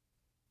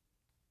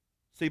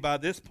 See, by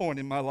this point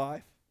in my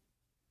life,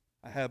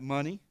 I have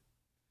money.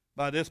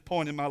 By this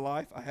point in my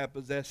life, I have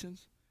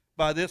possessions.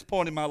 By this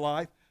point in my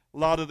life, a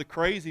lot of the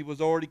crazy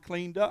was already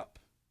cleaned up,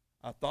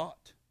 I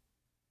thought.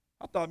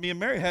 I thought me and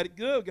Mary had it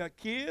good. We got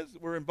kids.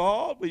 We're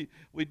involved.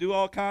 We do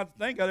all kinds of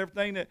things. Got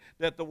everything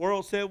that the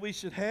world said we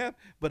should have.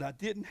 But I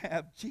didn't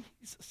have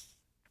Jesus.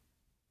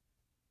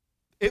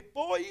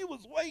 Boy, he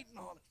was waiting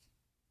on us.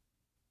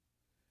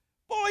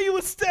 Boy, he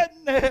was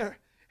sitting there,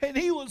 and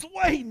he was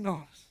waiting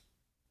on us.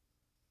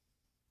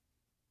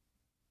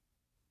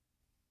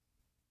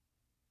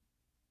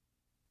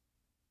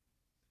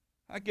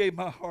 I gave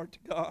my heart to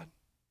God.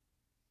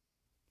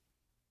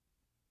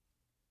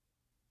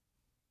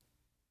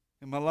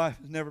 And my life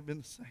has never been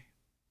the same.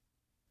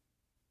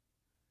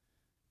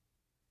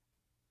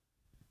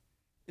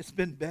 It's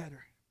been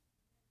better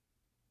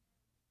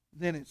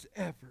than it's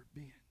ever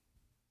been.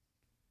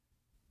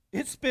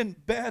 It's been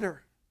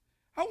better.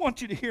 I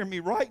want you to hear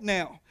me right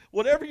now.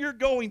 Whatever you're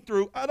going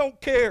through, I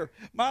don't care.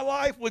 My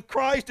life with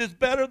Christ is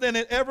better than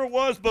it ever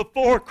was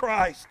before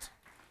Christ.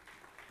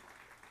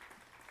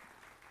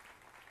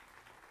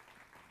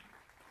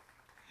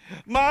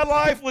 My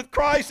life with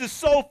Christ is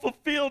so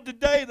fulfilled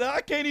today that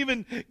I can't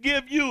even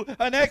give you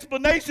an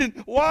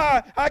explanation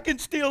why. I can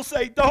still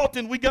say,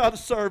 Dalton, we got to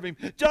serve him.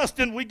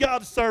 Justin, we got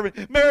to serve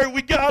him. Mary,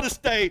 we got to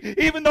stay.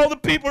 Even though the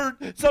people are,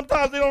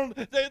 sometimes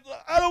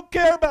I don't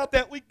care about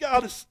that. We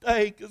got to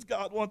stay because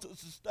God wants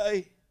us to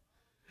stay.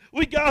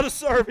 We got to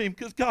serve Him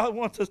because God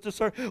wants us to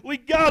serve. We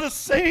got to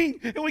sing,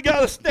 and we got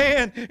to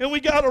stand, and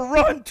we got to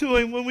run to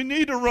Him when we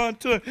need to run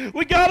to Him.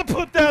 We got to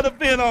put that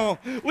event on.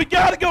 We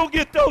got to go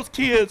get those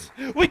kids.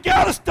 We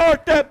got to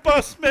start that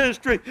bus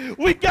ministry.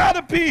 We got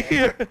to be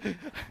here.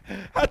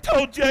 I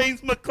told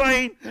James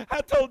McClain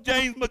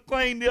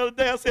the other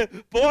day, I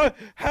said, boy,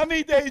 how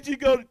many days you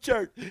go to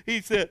church? He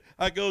said,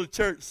 I go to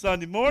church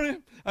Sunday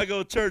morning. I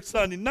go to church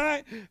Sunday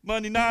night.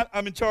 Monday night,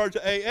 I'm in charge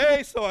of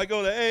AA, so I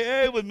go to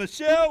AA with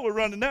Michelle. We're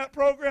running that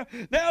program.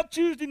 Now,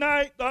 Tuesday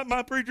night,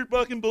 my preacher's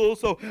bucking bulls,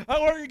 so I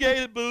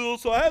orchestrated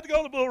bulls, so I had to go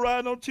to the bull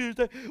riding on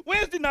Tuesday.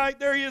 Wednesday night,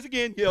 there he is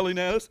again yelling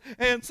at us,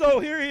 and so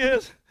here he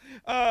is.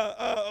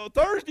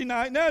 Thursday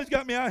night, now he's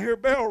got me out here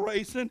barrel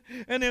racing,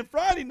 and then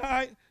Friday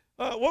night,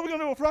 what are we going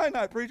to do on Friday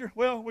night, preacher?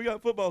 Well, we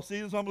got football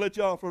season, so I'm going to let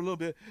you off for a little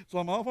bit. So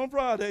I'm off on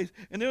Fridays.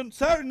 And then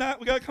Saturday night,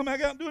 we got to come back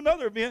out and do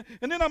another event.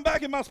 And then I'm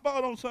back in my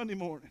spot on Sunday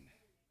morning.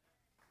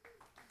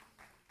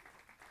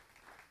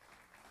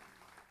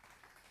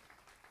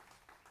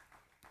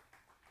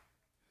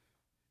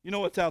 You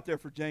know what's out there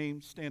for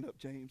James? Stand up,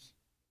 James.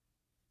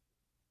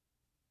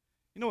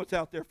 You know what's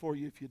out there for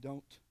you if you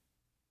don't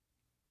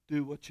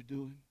do what you're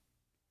doing?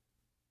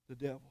 The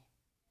devil.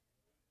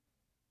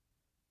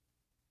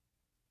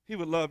 He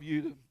would love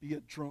you to be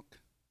a drunk,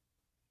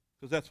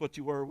 because that's what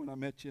you were when I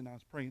met you and I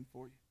was praying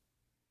for you.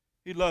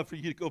 He'd love for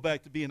you to go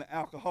back to being an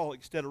alcoholic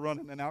instead of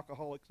running an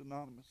Alcoholics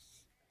Anonymous.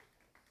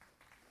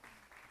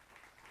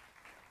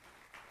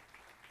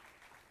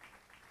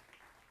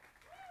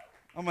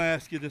 I'm going to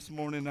ask you this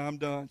morning, and I'm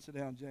done. Sit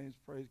down, James.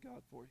 Praise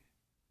God for you.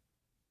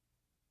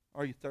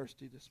 Are you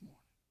thirsty this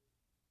morning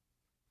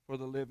for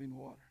the living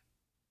water,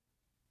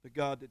 the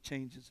God that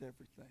changes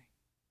everything?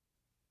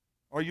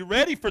 Are you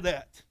ready for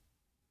that?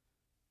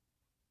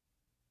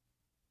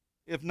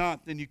 If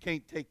not, then you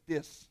can't take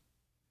this.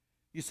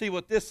 You see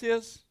what this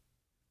is?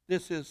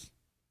 This is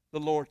the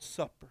Lord's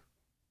Supper.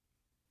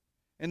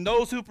 And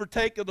those who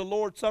partake of the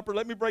Lord's Supper,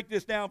 let me break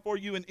this down for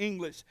you in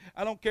English.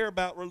 I don't care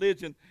about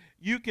religion.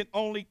 You can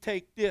only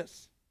take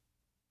this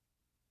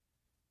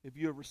if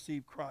you have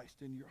received Christ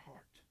in your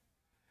heart.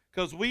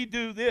 Because we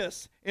do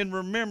this in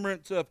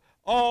remembrance of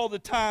all the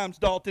times,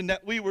 Dalton,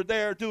 that we were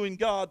there doing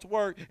God's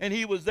work and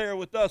He was there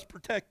with us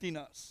protecting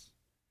us.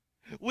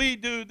 We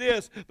do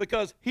this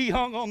because He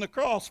hung on the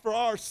cross for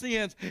our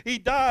sins. He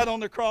died on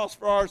the cross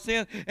for our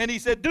sins. And He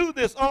said, do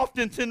this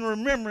often in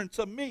remembrance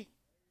of me.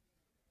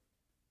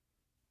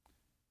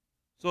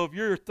 So if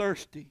you're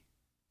thirsty,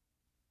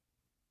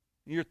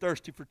 and you're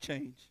thirsty for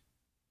change,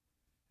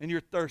 and you're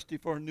thirsty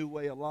for a new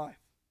way of life,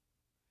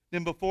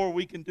 then before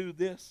we can do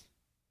this,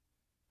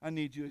 I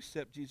need you to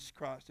accept Jesus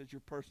Christ as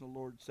your personal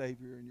Lord and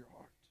Savior in your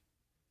heart.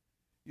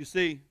 You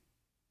see,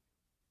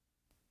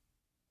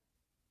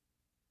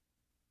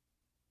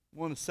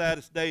 one of the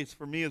saddest days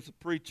for me as a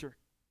preacher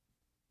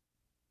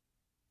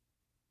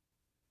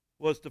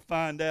was to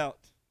find out,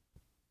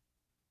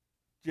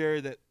 Jerry,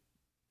 that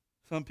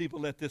some people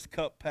let this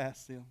cup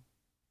pass them.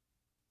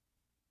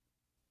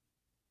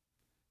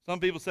 Some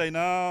people say, no,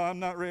 I'm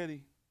not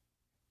ready.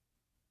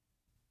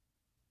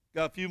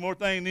 Got a few more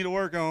things I need to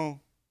work on.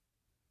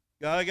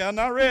 I'm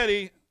not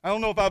ready. I don't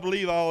know if I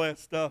believe all that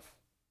stuff.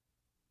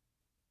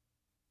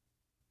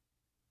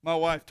 My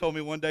wife told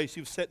me one day she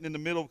was sitting in the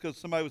middle because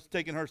somebody was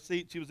taking her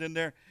seat. She was in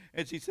there,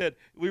 and she said,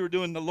 we were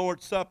doing the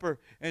Lord's Supper,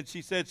 and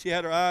she said she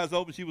had her eyes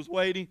open. She was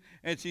waiting,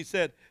 and she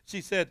said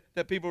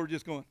that people were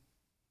just going.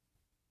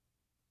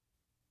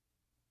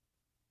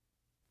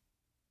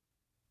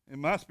 In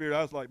my spirit,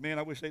 I was like, man,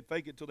 I wish they'd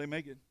fake it till they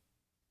make it.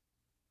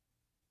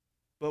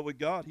 But with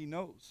God, He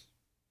knows.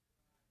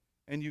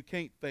 And you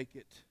can't fake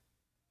it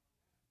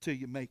till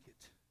you make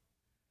it.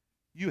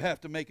 You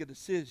have to make a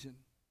decision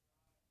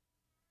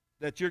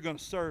that you're going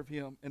to serve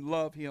Him and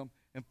love Him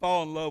and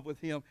fall in love with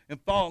Him and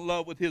fall in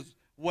love with His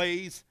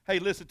ways. Hey,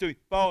 listen to me.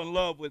 Fall in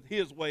love with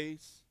His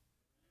ways.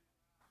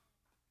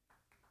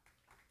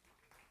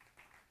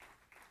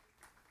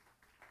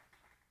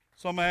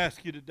 So I'm going to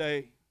ask you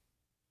today,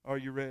 are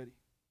you ready?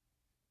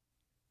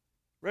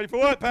 Ready for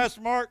what,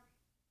 Pastor Mark?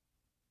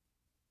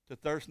 To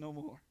thirst no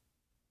more.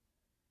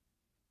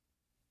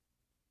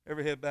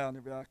 Every head bowed and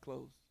every eye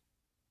closed.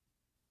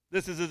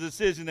 This is a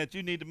decision that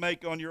you need to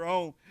make on your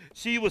own.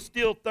 She was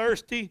still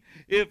thirsty.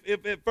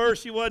 If at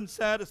first she wasn't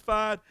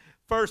satisfied,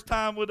 first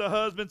time with a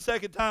husband,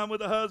 second time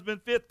with a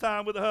husband, fifth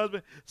time with a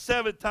husband,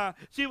 seventh time.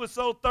 She was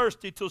so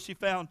thirsty till she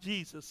found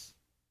Jesus.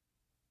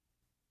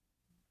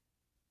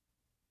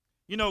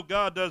 You know,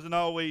 God doesn't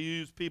always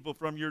use people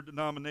from your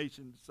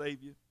denomination to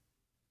save you.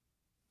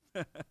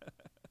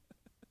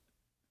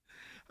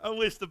 I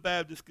wish the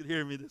Baptists could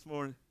hear me this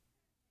morning.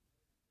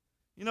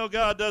 You know,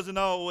 God doesn't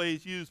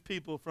always use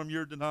people from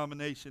your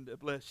denomination to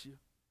bless you.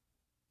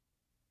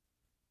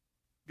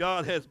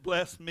 God has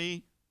blessed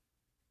me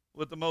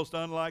with the most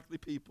unlikely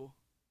people.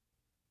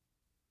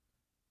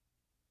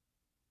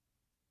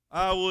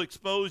 I will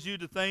expose you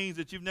to things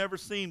that you've never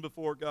seen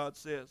before, God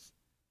says.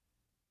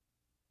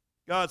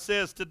 God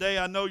says today,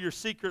 I know you're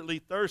secretly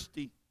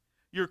thirsty.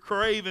 You're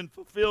craving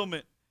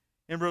fulfillment.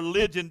 And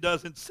religion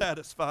doesn't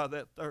satisfy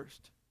that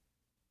thirst.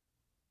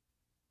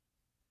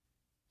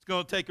 It's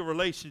going to take a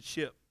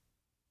relationship.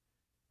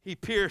 He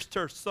pierced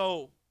her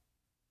soul.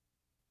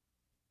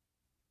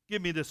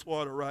 Give me this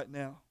water right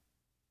now.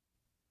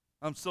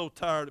 I'm so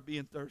tired of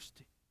being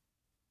thirsty.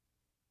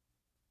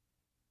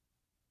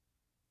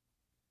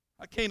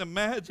 I can't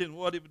imagine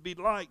what it would be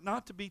like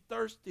not to be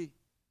thirsty,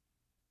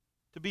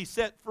 to be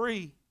set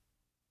free,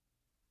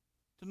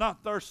 to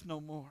not thirst no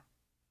more,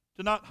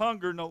 to not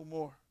hunger no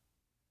more.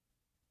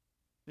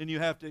 Then you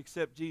have to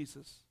accept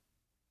Jesus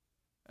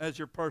as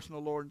your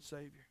personal Lord and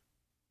Savior.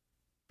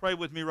 Pray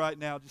with me right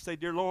now. Just say,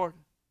 Dear Lord,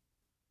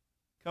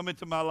 come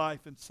into my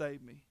life and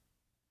save me.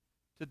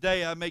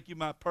 Today I make you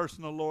my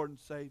personal Lord and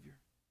Savior.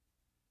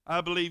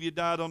 I believe you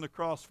died on the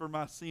cross for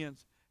my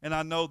sins, and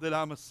I know that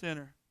I'm a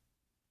sinner.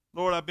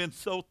 Lord, I've been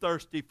so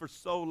thirsty for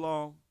so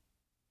long.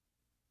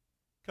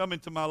 Come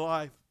into my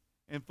life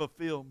and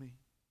fulfill me.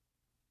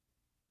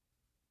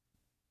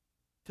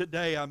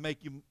 Today I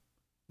make you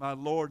my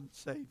Lord and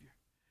Savior.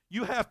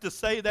 You have to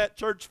say that,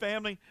 church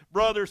family,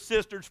 brothers,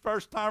 sisters,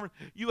 first timers.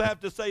 You have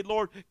to say,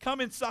 Lord,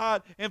 come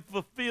inside and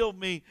fulfill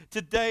me.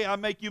 Today I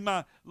make you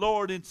my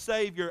Lord and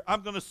Savior.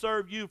 I'm going to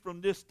serve you from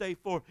this day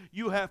forward.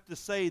 You have to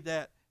say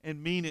that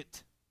and mean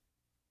it.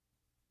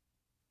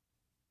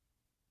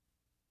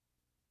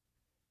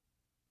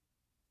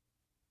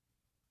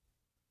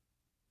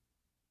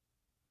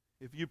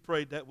 If you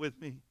prayed that with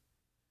me,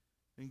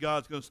 then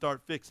God's going to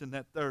start fixing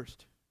that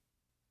thirst.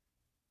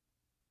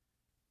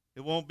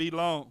 It won't be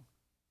long.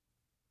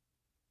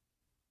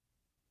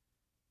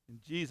 In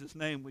Jesus'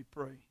 name we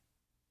pray.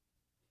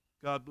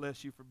 God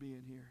bless you for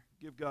being here.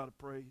 Give God a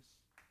praise.